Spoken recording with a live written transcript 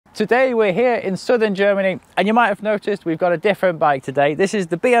today we're here in southern Germany, and you might have noticed we've got a different bike today. This is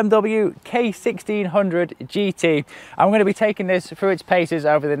the BMW K1600 GT. I'm going to be taking this through its paces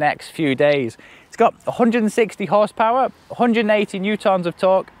over the next few days. It's got 160 horsepower, 180 newtons of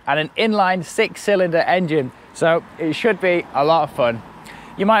torque, and an inline 6-cylinder engine, so it should be a lot of fun.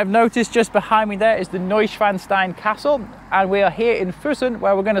 You might have noticed just behind me there is the Neuschwanstein Castle, and we are here in Füssen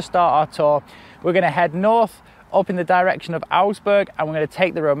where we're going to start our tour. We're going to head north up in the direction of Augsburg, and we're going to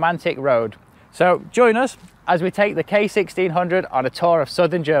take the romantic road. So join us as we take the K1600 on a tour of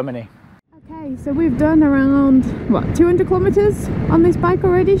southern Germany. Okay, so we've done around, what, 200 kilometers on this bike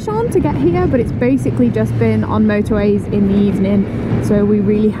already, Sean, to get here, but it's basically just been on motorways in the evening, so we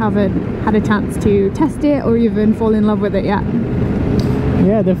really haven't had a chance to test it or even fall in love with it yet.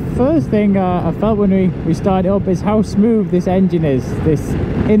 Yeah, the first thing I felt when we started up is how smooth this engine is. This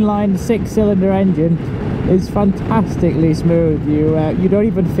inline 6-cylinder engine is fantastically smooth. You don't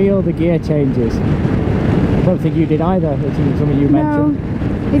even feel the gear changes. I don't think you did either, which is something you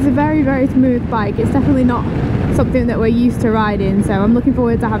mentioned. No, it's a very, very smooth bike. It's definitely not something that we're used to riding, so I'm looking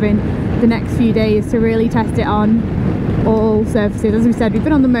forward to having the next few days to really test it on all surfaces. As we said, we've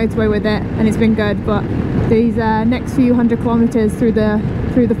been on the motorway with it and it's been good, but these next few 100 kilometers through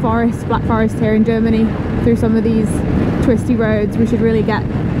the forest, Black Forest here in Germany, through some of these twisty roads, we should really get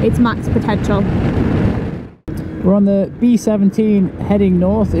its max potential. We're on the B17 heading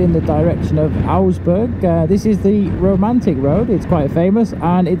north in the direction of Augsburg. This is the romantic road. It's quite famous,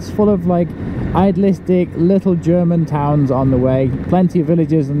 and it's full of like idealistic little German towns on the way. Plenty of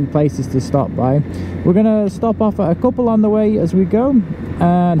villages and places to stop by. We're gonna stop off at a couple on the way as we go,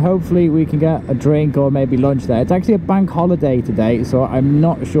 and hopefully we can get a drink or maybe lunch there. It's actually a bank holiday today, so I'm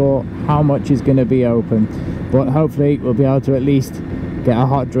not sure how much is going to be open, but hopefully we'll be able to at least get a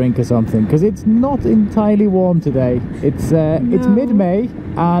hot drink or something, because it's not entirely warm today. It's mid-May,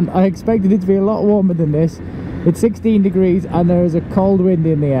 and I expected it to be a lot warmer than this. It's 16 degrees and there is a cold wind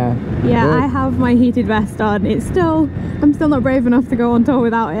in the air. Yeah, I have my heated vest on. I'm still not brave enough to go on tour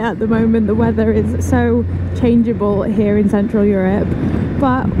without it at the moment. The weather is so changeable here in Central Europe,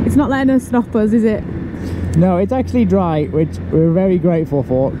 but it's not letting us stop us, is it? No, it's actually dry, which we're very grateful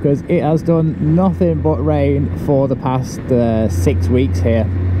for, because it has done nothing but rain for the past 6 weeks here.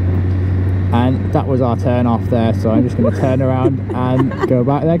 And that was our turn off there, so I'm just going to turn around and go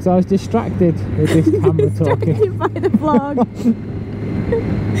back there because I was distracted with this camera talking. Distracted by the vlog.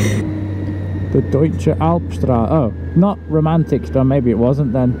 The Deutsche Alpstraße. Oh, not romantic Straße. Maybe it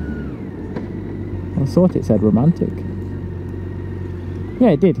wasn't then. I thought it said romantic. Yeah,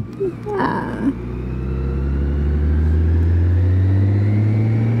 it did. Yeah.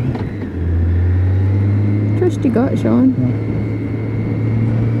 Trust you got, Sean. Yeah.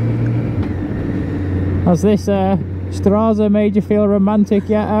 Has this Straße made you feel romantic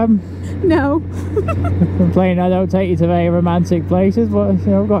yet, No. Complaining I don't take you to very romantic places, but you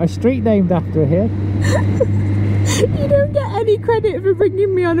know, I've got a street named after it here. You don't get any credit for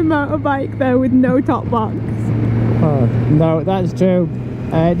bringing me on a motorbike though with no top box. Oh, no, that's true.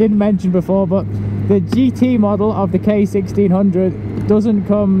 I didn't mention before, but the GT model of the K1600 doesn't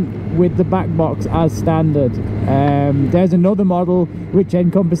come with the back box as standard. There's another model which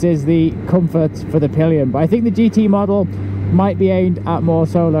encompasses the comfort for the pillion, but I think the GT model might be aimed at more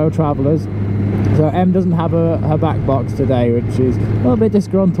solo travellers. So Em doesn't have her back box today, which is a little bit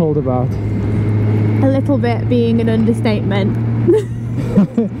disgruntled about. A little bit being an understatement.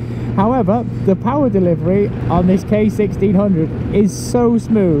 However, the power delivery on this K1600 is so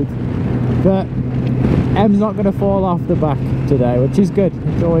smooth that Em's not going to fall off the back today, which is good.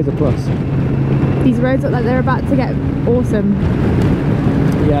 It's always a plus. These roads look like they're about to get awesome.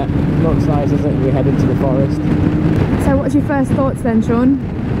 Yeah, looks nice, doesn't it? We head into the forest. So what's your first thoughts then, Sean?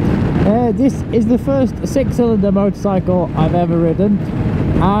 This is the first 6-cylinder motorcycle I've ever ridden,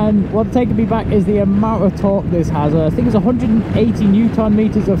 and what's taken me back is the amount of torque this has. I think it's 180 Newton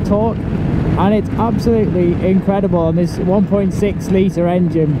meters of torque, and it's absolutely incredible on this 1.6 litre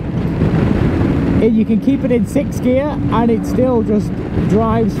engine. You can keep it in 6th gear and it still just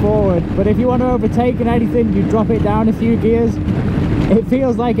drives forward, but if you want to overtake and anything, you drop it down a few gears. It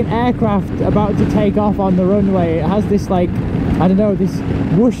feels like an aircraft about to take off on the runway. It has this, like, I don't know, this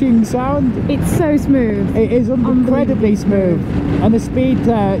whooshing sound. It's so smooth. It is incredibly smooth, and the speed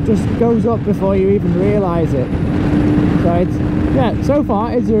just goes up before you even realise it. So it's, yeah, so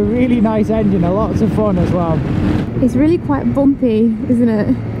far it's a really nice engine, lots of fun as well. It's really quite bumpy, isn't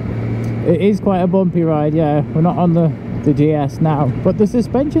it? It is quite a bumpy ride, yeah. We're not on the GS now, but the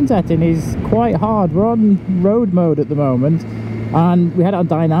suspension setting is quite hard. We're on road mode at the moment, and we had it on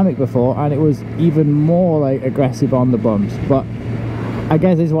dynamic before, and it was even more like aggressive on the bumps. But I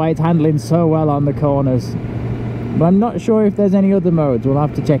guess it's why it's handling so well on the corners. But I'm not sure if there's any other modes. We'll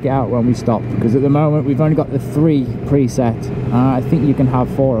have to check it out when we stop, because at the moment we've only got the 3 preset. I think you can have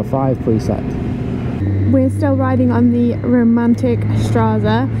 4 or 5 preset. We're still riding on the Romantic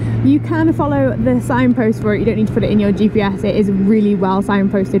Straße. You can follow the signpost for it. You don't need to put it in your GPS. It is a really well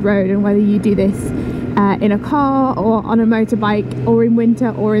signposted road, and whether you do this in a car or on a motorbike or in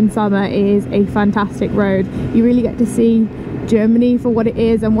winter or in summer, it is a fantastic road. You really get to see Germany for what it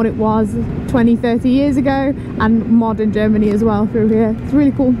is and what it was 20-30 years ago, and modern Germany as well through here. It's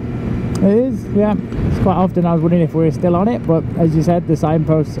really cool. It is, yeah. It's quite often I was wondering if we're still on it, but as you said, the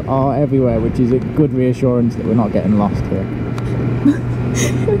signposts are everywhere, which is a good reassurance that we're not getting lost here.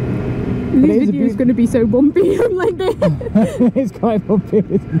 This video is going to be so bumpy. I'm like this. It's quite bumpy,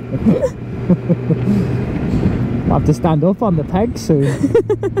 isn't it? I'll have to stand up on the peg soon.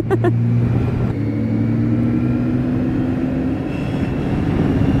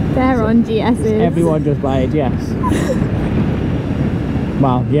 They're on GS's. Everyone just buy a GS.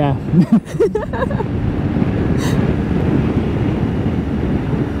 Well, yeah.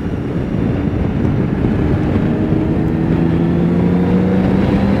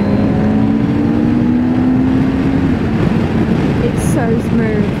 It's so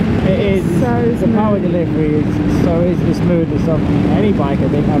smooth. It is. So the smooth. power delivery is the smoothest of any bike I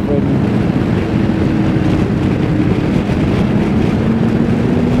think I've ridden.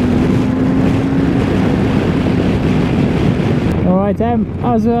 Alright,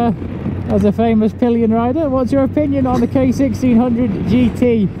 as a famous pillion rider, what's your opinion on the K1600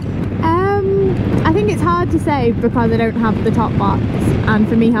 GT? I think it's hard to say because I don't have the top box, and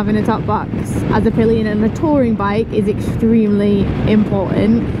for me having a top box as a pillion and a touring bike is extremely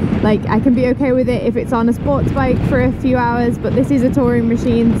important. Like, I can be okay with it if it's on a sports bike for a few hours, but this is a touring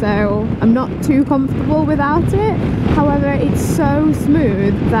machine, so I'm not too comfortable without it. However, it's so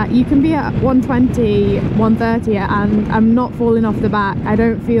smooth that you can be at 120, 130 and I'm not falling off the back. I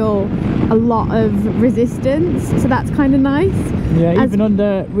don't feel a lot of resistance, so that's kind of nice. Yeah, even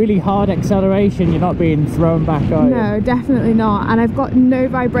under really hard acceleration, you're not being thrown back, are you? No, definitely not. And I've got no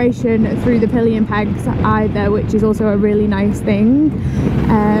vibration through the pillion pegs either, which is also a really nice thing.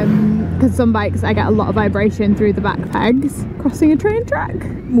 Because some bikes I get a lot of vibration through the back pegs. Crossing a train track.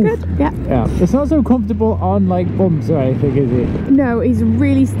 Good. Yeah. Yeah. It's not so comfortable on like bumps or anything, is it? No, it's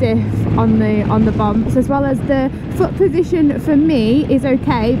really stiff on the bumps, as well as the foot position for me is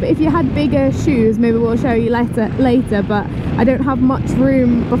okay. But if you had bigger shoes, maybe we'll show you later. But I don't have much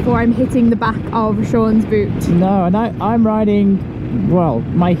room before I'm hitting the back of Sean's boot. No, and I'm riding, well,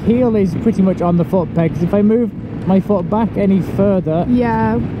 my heel is pretty much on the foot pegs. If I move my foot back any further,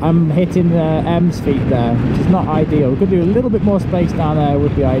 yeah, I'm hitting the M's feet there, which is not ideal. We could do a little bit more space down there,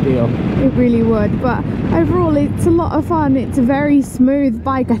 would be ideal. It really would, but overall it's a lot of fun. It's a very smooth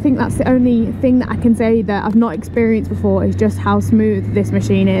bike. I think that's the only thing that I can say that I've not experienced before, is just how smooth this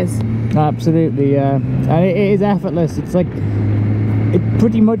machine is. Absolutely, yeah. And it is effortless. It's like, it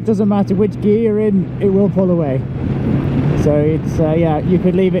pretty much doesn't matter which gear you're in, it will pull away. So it's, yeah, you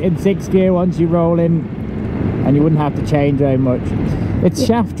could leave it in 6th gear once you roll in, and you wouldn't have to change very much. It's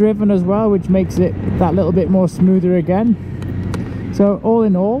shaft driven as well, which makes it that little bit more smoother again. So all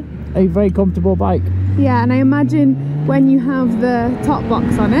in all, a very comfortable bike. Yeah, and I imagine when you have the top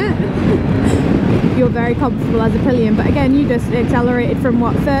box on it, you're very comfortable as a pillion. But again, you just accelerated from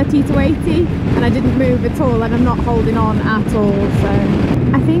what, 30 to 80, and I didn't move at all, and I'm not holding on at all. So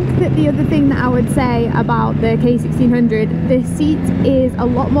I think that the other thing that I would say about the K1600, the seat is a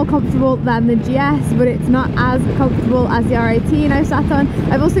lot more comfortable than the GS, but it's not as comfortable as the R18 I've sat on.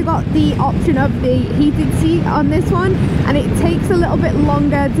 I've also got the option of the heated seat on this one, and it takes a little bit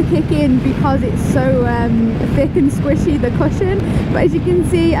longer to kick in because it's so thick and squishy, the cushion. But as you can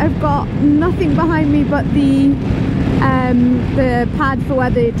see, I've got nothing behind me but the pad for where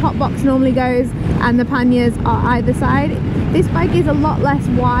the top box normally goes, and the panniers are either side. This bike is a lot less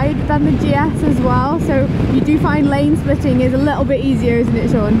wide than the GS as well, so you do find lane splitting is a little bit easier, isn't it,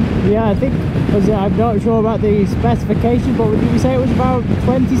 Sean? Yeah, I think, I'm not sure about the specification, but did you say it was about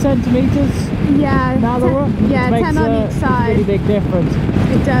 20 centimetres? Yeah, yeah, 10 on each side. Really big difference.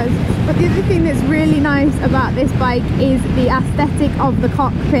 It does. But the other thing that's really nice about this bike is the aesthetic of the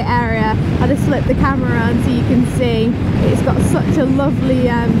cockpit area. I'll just flip the camera around so you can see. It's got such a lovely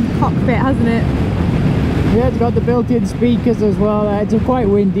cockpit, hasn't it? Yeah, it's got the built-in speakers as well. It's quite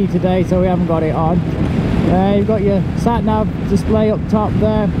windy today, so we haven't got it on. You've got your sat-nav display up top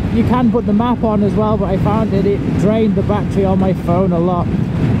there. You can put the map on as well, but I found that it drained the battery on my phone a lot.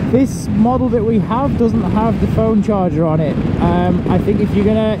 This model that we have doesn't have the phone charger on it. I think if you're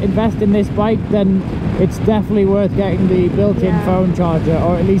going to invest in this bike, then it's definitely worth getting the built-in phone charger,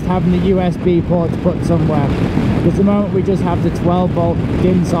 or at least having the USB port to put somewhere. Because at the moment we just have the 12-volt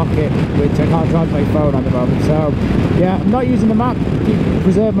DIN socket, which I can't charge my phone at the moment. So yeah, I'm not using the map to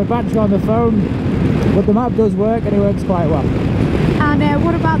preserve my battery on the phone, but the map does work and it works quite well. And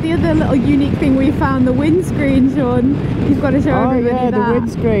what about the other little unique thing we found, the windscreen, Sean? You've got to show everybody that. The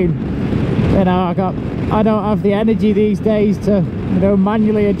windscreen. You know, I don't have the energy these days to, you know,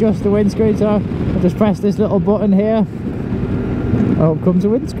 manually adjust the windscreen, so I just press this little button here. Oh, comes a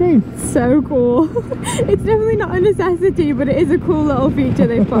windscreen. So cool. It's definitely not a necessity, but it is a cool little feature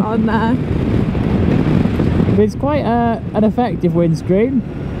they've put on there. It's quite an effective windscreen.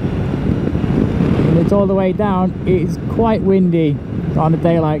 And it's all the way down. It's quite windy on a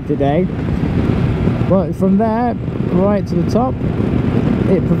day like today, but from there right to the top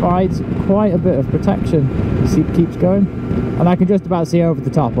it provides quite a bit of protection. The seat keeps going and I can just about see over the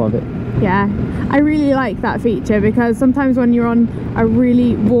top of it. Yeah, I really like that feature because sometimes when you're on a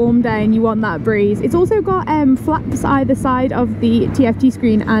really warm day and you want that breeze, it's also got flaps either side of the TFT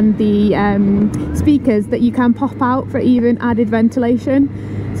screen and the speakers that you can pop out for even added ventilation.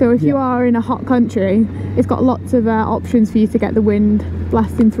 So if you are in a hot country, it's got lots of options for you to get the wind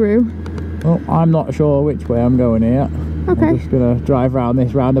blasting through. Well, I'm not sure which way I'm going here. Okay. I'm just going to drive around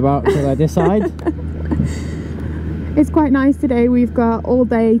this roundabout until I decide. It's quite nice today. We've got all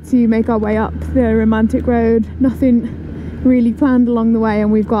day to make our way up the romantic road. Nothing really planned along the way,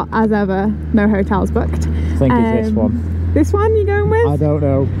 and we've got, as ever, no hotels booked. I think it's this one. This one you're going with? I don't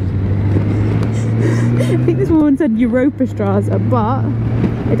know. I think this one said Europa Straza, but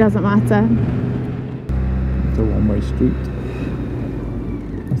it doesn't matter. It's a one-way street,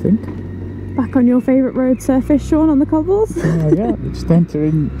 I think. Back on your favourite road surface, Sean, on the cobbles? Oh yeah, just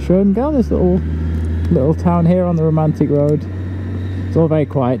entering Schöngal, this little town here on the romantic road. It's all very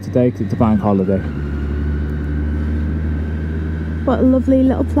quiet today because it's a bank holiday. What a lovely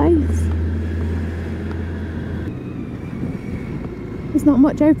little place. There's not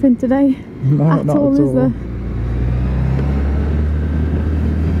much open today. No, at not all, at all. Is there?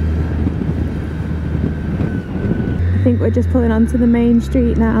 I think we're just pulling onto the main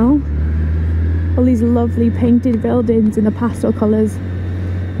street now. All these lovely painted buildings in the pastel colours.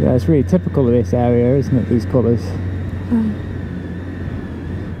 Yeah, it's really typical of this area, isn't it, these colours? Oh.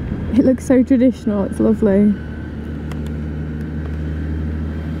 It looks so traditional, it's lovely.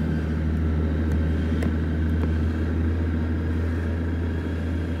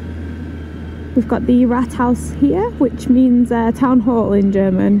 We've got the Rathaus here, which means town hall in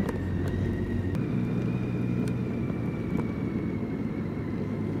German.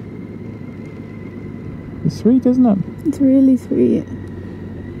 It's sweet, isn't it? It's really sweet.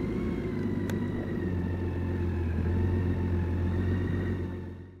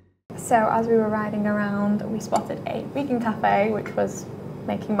 So as we were riding around, we spotted a vegan cafe, which was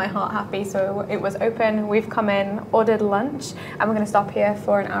making my heart happy. So it was open, we've come in, ordered lunch, and we're going to stop here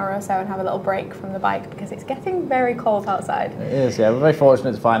for an hour or so and have a little break from the bike because it's getting very cold outside. It is, yeah. We're very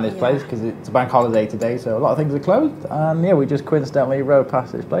fortunate to find this place because it's a bank holiday today, so a lot of things are closed. And yeah, we just coincidentally rode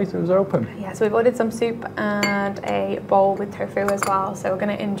past this place, it was open. Yeah, so we've ordered some soup and a bowl with tofu as well. So we're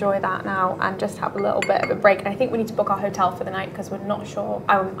going to enjoy that now and just have a little bit of a break. And I think we need to book our hotel for the night because we're not sure,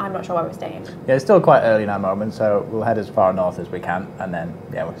 I'm not sure where we're staying. Yeah, it's still quite early in that moment, so we'll head as far north as we can and then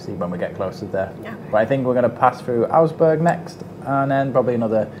yeah, we'll see when we get closer there. Yeah. But I think we're going to pass through Augsburg next and then probably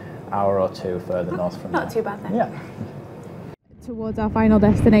another hour or two further north from there. Not too bad then. Yeah. Towards our final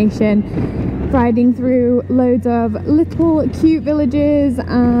destination, riding through loads of little cute villages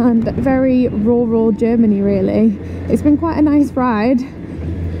and very rural Germany really. It's been quite a nice ride.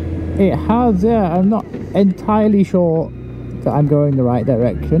 It has, yeah. I'm not entirely sure that I'm going the right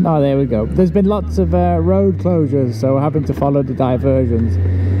direction. Oh, there we go. There's been lots of road closures, so we're having to follow the diversions.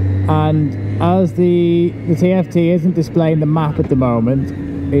 And as the TFT isn't displaying the map at the moment,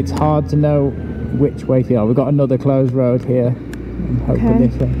 it's hard to know which way to go. We've got another closed road here. I'm hoping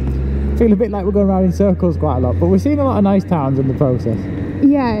this way. I feel a bit like we're going around in circles quite a lot, but we're seeing a lot of nice towns in the process.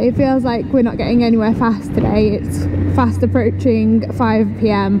 Yeah, it feels like we're not getting anywhere fast today. It's fast approaching 5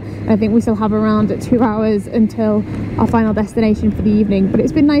 PM. I think we still have around 2 hours until our final destination for the evening, but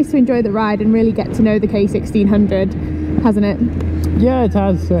it's been nice to enjoy the ride and really get to know the K1600, hasn't it? Yeah, it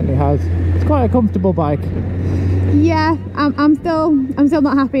has, certainly has. It's quite a comfortable bike. Yeah, I'm still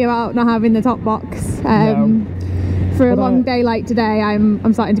not happy about not having the top box. No. For a long day like today,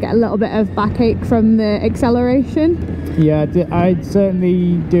 I'm starting to get a little bit of backache from the acceleration. Yeah, I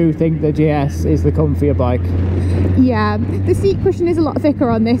certainly do think the GS is the comfier bike. Yeah, the seat cushion is a lot thicker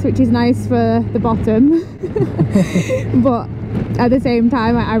on this, which is nice for the bottom. But at the same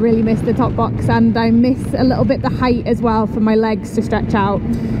time, I really miss the top box, and I miss a little bit the height as well for my legs to stretch out.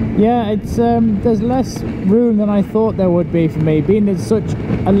 Yeah, it's there's less room than I thought there would be for me. Being it's such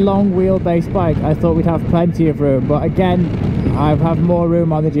a long wheelbase bike, I thought we'd have plenty of room, but again, I have more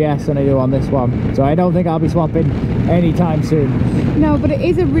room on the GS than I do on this one, so I don't think I'll be swapping anytime soon. No, but it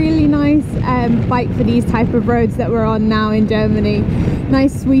is a really nice bike for these type of roads that we're on now in Germany.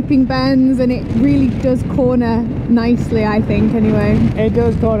 Nice sweeping bends, and it really does corner nicely, I think, anyway. It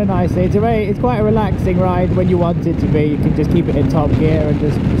does corner nicely. It's quite a relaxing ride when you want it to be. You can just keep it in top gear and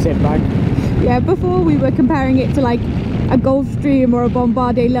just sit back. Yeah, before we were comparing it to like a Gulfstream or a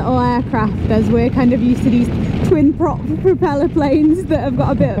Bombardier little aircraft, as we're kind of used to these twin prop propeller planes that have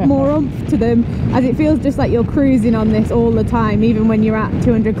got a bit more oomph to them, as it feels just like you're cruising on this all the time. Even when you're at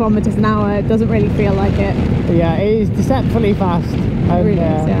 200 kilometers an hour, it doesn't really feel like it. Yeah, it is deceptively fast. And, really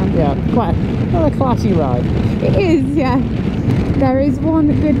is, yeah, quite a classy ride. It is, yeah. There is one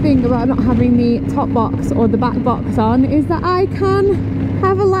good thing about not having the top box or the back box on, is that I can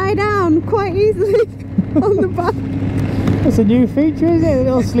have a lie down quite easily on the back. It's a new feature, isn't it? A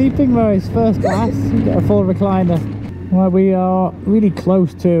little sleeping mode. It's first class. You get a full recliner. Well, we are really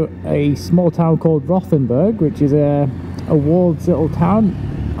close to a small town called Rothenburg, which is a walled little town.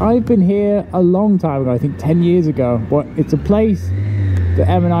 I've been here a long time ago, I think 10 years ago, but it's a place that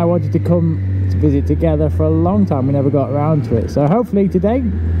Em and I wanted to come to visit together for a long time. We never got around to it. So hopefully today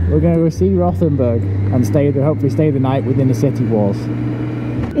we're going to go see Rothenburg and hopefully stay the night within the city walls.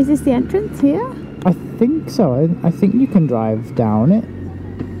 Is this the entrance here? I think so. I think you can drive down it.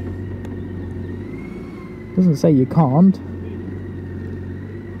 Doesn't say you can't.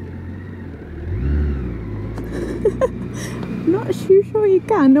 I'm not too sure you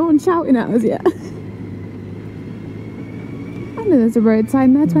can. No one's shouting at us yet. I know there's a road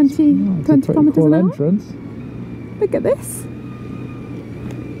sign there, 20 kilometers cool an hour. Entrance. Look at this.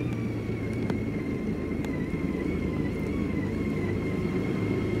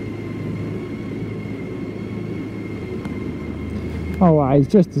 Oh wow, it's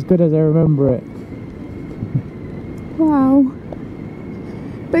just as good as I remember it. Wow.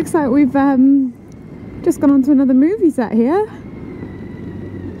 Looks like we've just gone on to another movie set here.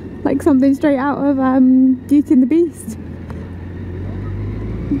 Like something straight out of Beauty and the Beast.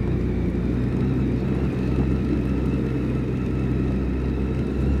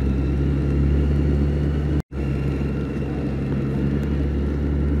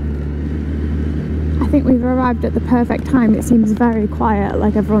 I think we've arrived at the perfect time. It seems very quiet,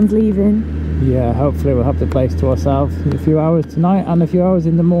 like everyone's leaving. Yeah, hopefully we'll have the place to ourselves in a few hours tonight and a few hours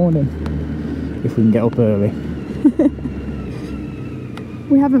in the morning, if we can get up early.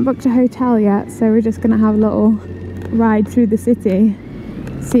 We haven't booked a hotel yet, so we're just going to have a little ride through the city,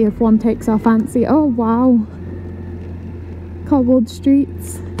 see if one takes our fancy. Oh wow, cobbled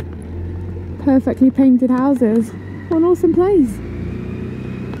streets, perfectly painted houses. What an awesome place.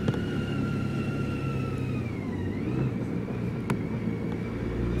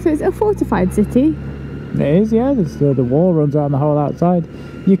 So it's a fortified city. It is, yeah. The wall runs around the whole outside.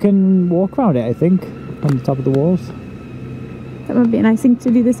 You can walk around it, I think, on the top of the walls. That might be a nice thing to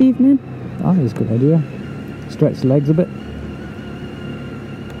do this evening. Oh, that's a good idea. Stretch the legs a bit.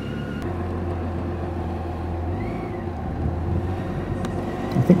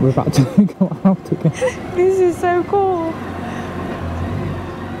 I think we're about to go out again. This is so cool.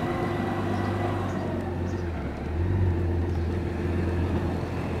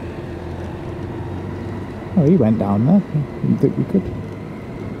 Oh, he went down there. I didn't think we could.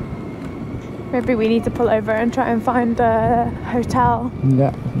 Maybe we need to pull over and try and find a hotel.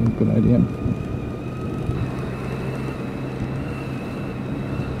 Yeah, good idea.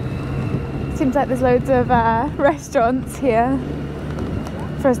 Seems like there's loads of restaurants here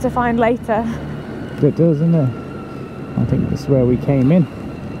for us to find later. It does, doesn't it? I think this is where we came in.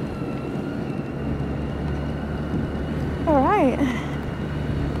 Alright.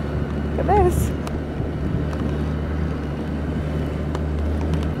 Look at this.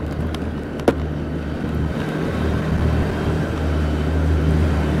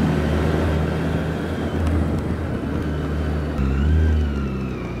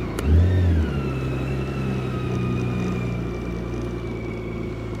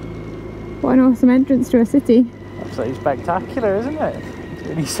 What an awesome entrance to a city. Absolutely spectacular, isn't it? It's a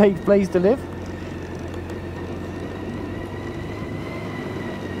really safe place to live.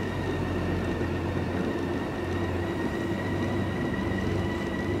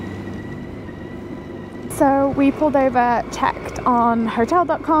 So we pulled over, checked on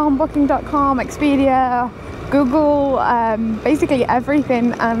hotel.com, booking.com, Expedia, Google, basically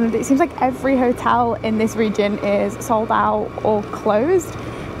everything, and it seems like every hotel in this region is sold out or closed.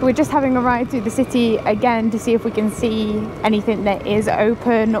 We're just having a ride through the city again to see if we can see anything that is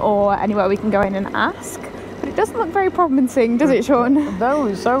open or anywhere we can go in and ask. But it doesn't look very promising, does it, Sean?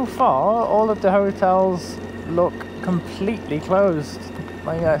 No, so far all of the hotels look completely closed.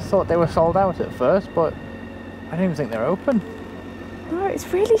 I thought they were sold out at first, but I don't even think they're open. Oh, it's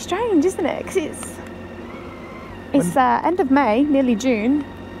really strange, isn't it? Because it's end of May, nearly June.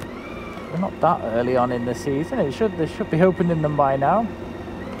 We're not that early on in the season. They should be opening them by now.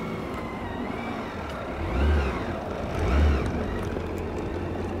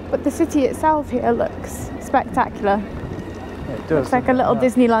 But the city itself here looks spectacular. It does. Looks like a little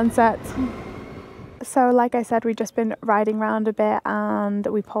Disneyland set. So like I said, we've just been riding around a bit and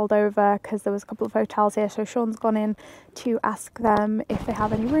we pulled over because there was a couple of hotels here. So Sean's gone in to ask them if they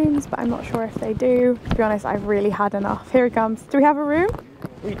have any rooms, but I'm not sure if they do. To be honest, I've really had enough. Here he comes. Do we have a room?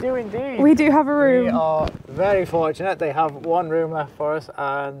 We do indeed. We do have a room. We are very fortunate. They have one room left for us,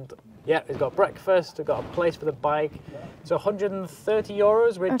 and yeah, it's got breakfast, we've got a place for the bike. It's 130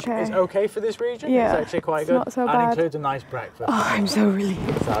 euros, which is okay for this region. Yeah, it's actually quite good. Not so and bad. Includes a nice breakfast. Oh, I'm so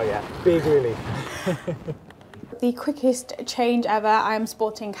relieved. So yeah, big relief. The quickest change ever. I am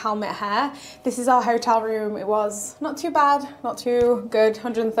sporting helmet hair. This is our hotel room. It was not too bad, not too good,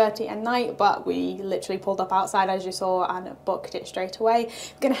 130 a night, but we literally pulled up outside as you saw and booked it straight away.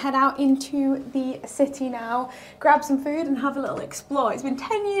 We're gonna head out into the city now, grab some food and have a little explore. It's been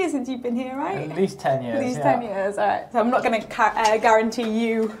 10 years since you've been here, right? At least 10 years. At least 10 years, all right. So I'm not gonna guarantee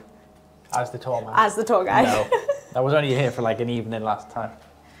you as the tour man. As the tour guide. No, I was only here for like an evening last time.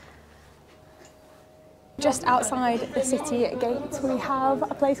 Just outside the city gates we have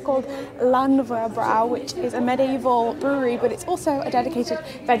a place called Landwehrbrau, which is a medieval brewery, but it's also a dedicated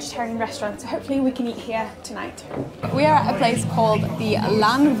vegetarian restaurant, so hopefully we can eat here tonight. We are at a place called the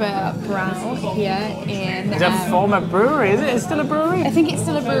Landwehrbrau here in... It's a former brewery, is it? It's still a brewery? I think it's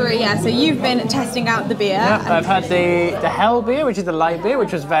still a brewery, yeah, so you've been testing out the beer. Yeah, I've had the Hell beer, which is the light beer,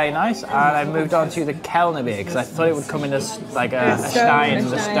 which was very nice, and I moved on to the Kellner beer, because I thought it would come in as like a stein,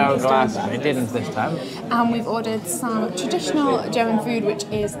 the stone glass, but it didn't this time. And we've ordered some traditional German food, which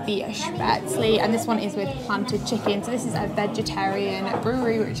is the Spätzle, and this one is with planted chicken. So this is a vegetarian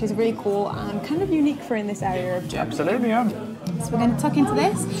brewery, which is really cool and kind of unique for in this area of Germany. Absolutely, yeah. So we're going to tuck into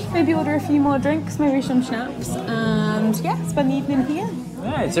this, maybe order a few more drinks, maybe some schnapps, and yeah, spend the evening here.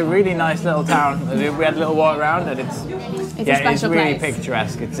 Yeah, it's a really nice little town. We had a little walk around, and it's really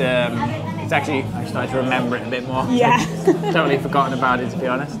picturesque. It's actually, I started to remember it a bit more. Yeah. Totally forgotten about it, to be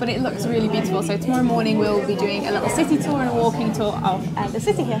honest. But it looks really beautiful. So tomorrow morning we'll be doing a little city tour and a walking tour of the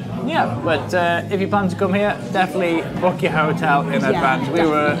city here. Yeah, but if you plan to come here, definitely book your hotel in advance. We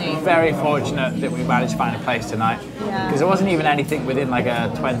were very fortunate that we managed to find a place tonight. Because there wasn't even anything within like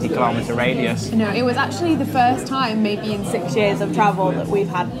a 20-kilometre radius. No, it was actually the first time, maybe in 6 years of travel, that we've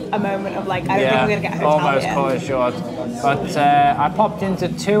had a moment of like, I don't think we're going to get a hotel almost here. caught it short. But I popped into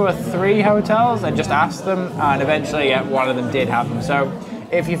 2 or 3 hotels and just asked them, and eventually one of them did have them. So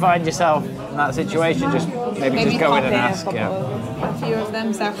if you find yourself in that situation, just maybe just go in and ask. A few of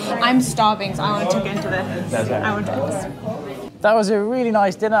them. So I'm starving, so I want to tuck into this. That's it. I want to try this. That was a really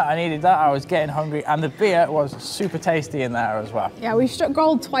nice dinner. I needed that. I was getting hungry, and the beer was super tasty in there as well. Yeah, we've struck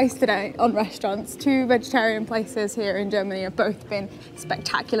gold twice today on restaurants. 2 vegetarian places here in Germany have both been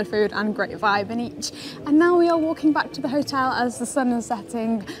spectacular food and great vibe in each. And now we are walking back to the hotel as the sun is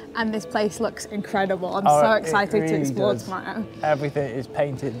setting, and this place looks incredible. I'm so excited to explore tomorrow. Everything is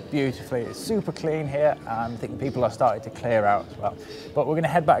painted beautifully. It's super clean here, and I think people are starting to clear out as well. But we're going to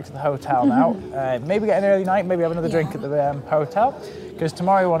head back to the hotel now. Maybe get an early night, maybe have another drink at the hotel. Because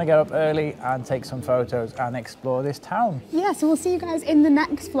tomorrow we want to get up early and take some photos and explore this town. Yeah, so we'll see you guys in the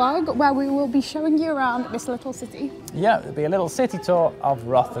next vlog where we will be showing you around this little city. Yeah, it'll be a little city tour of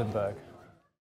Rothenburg.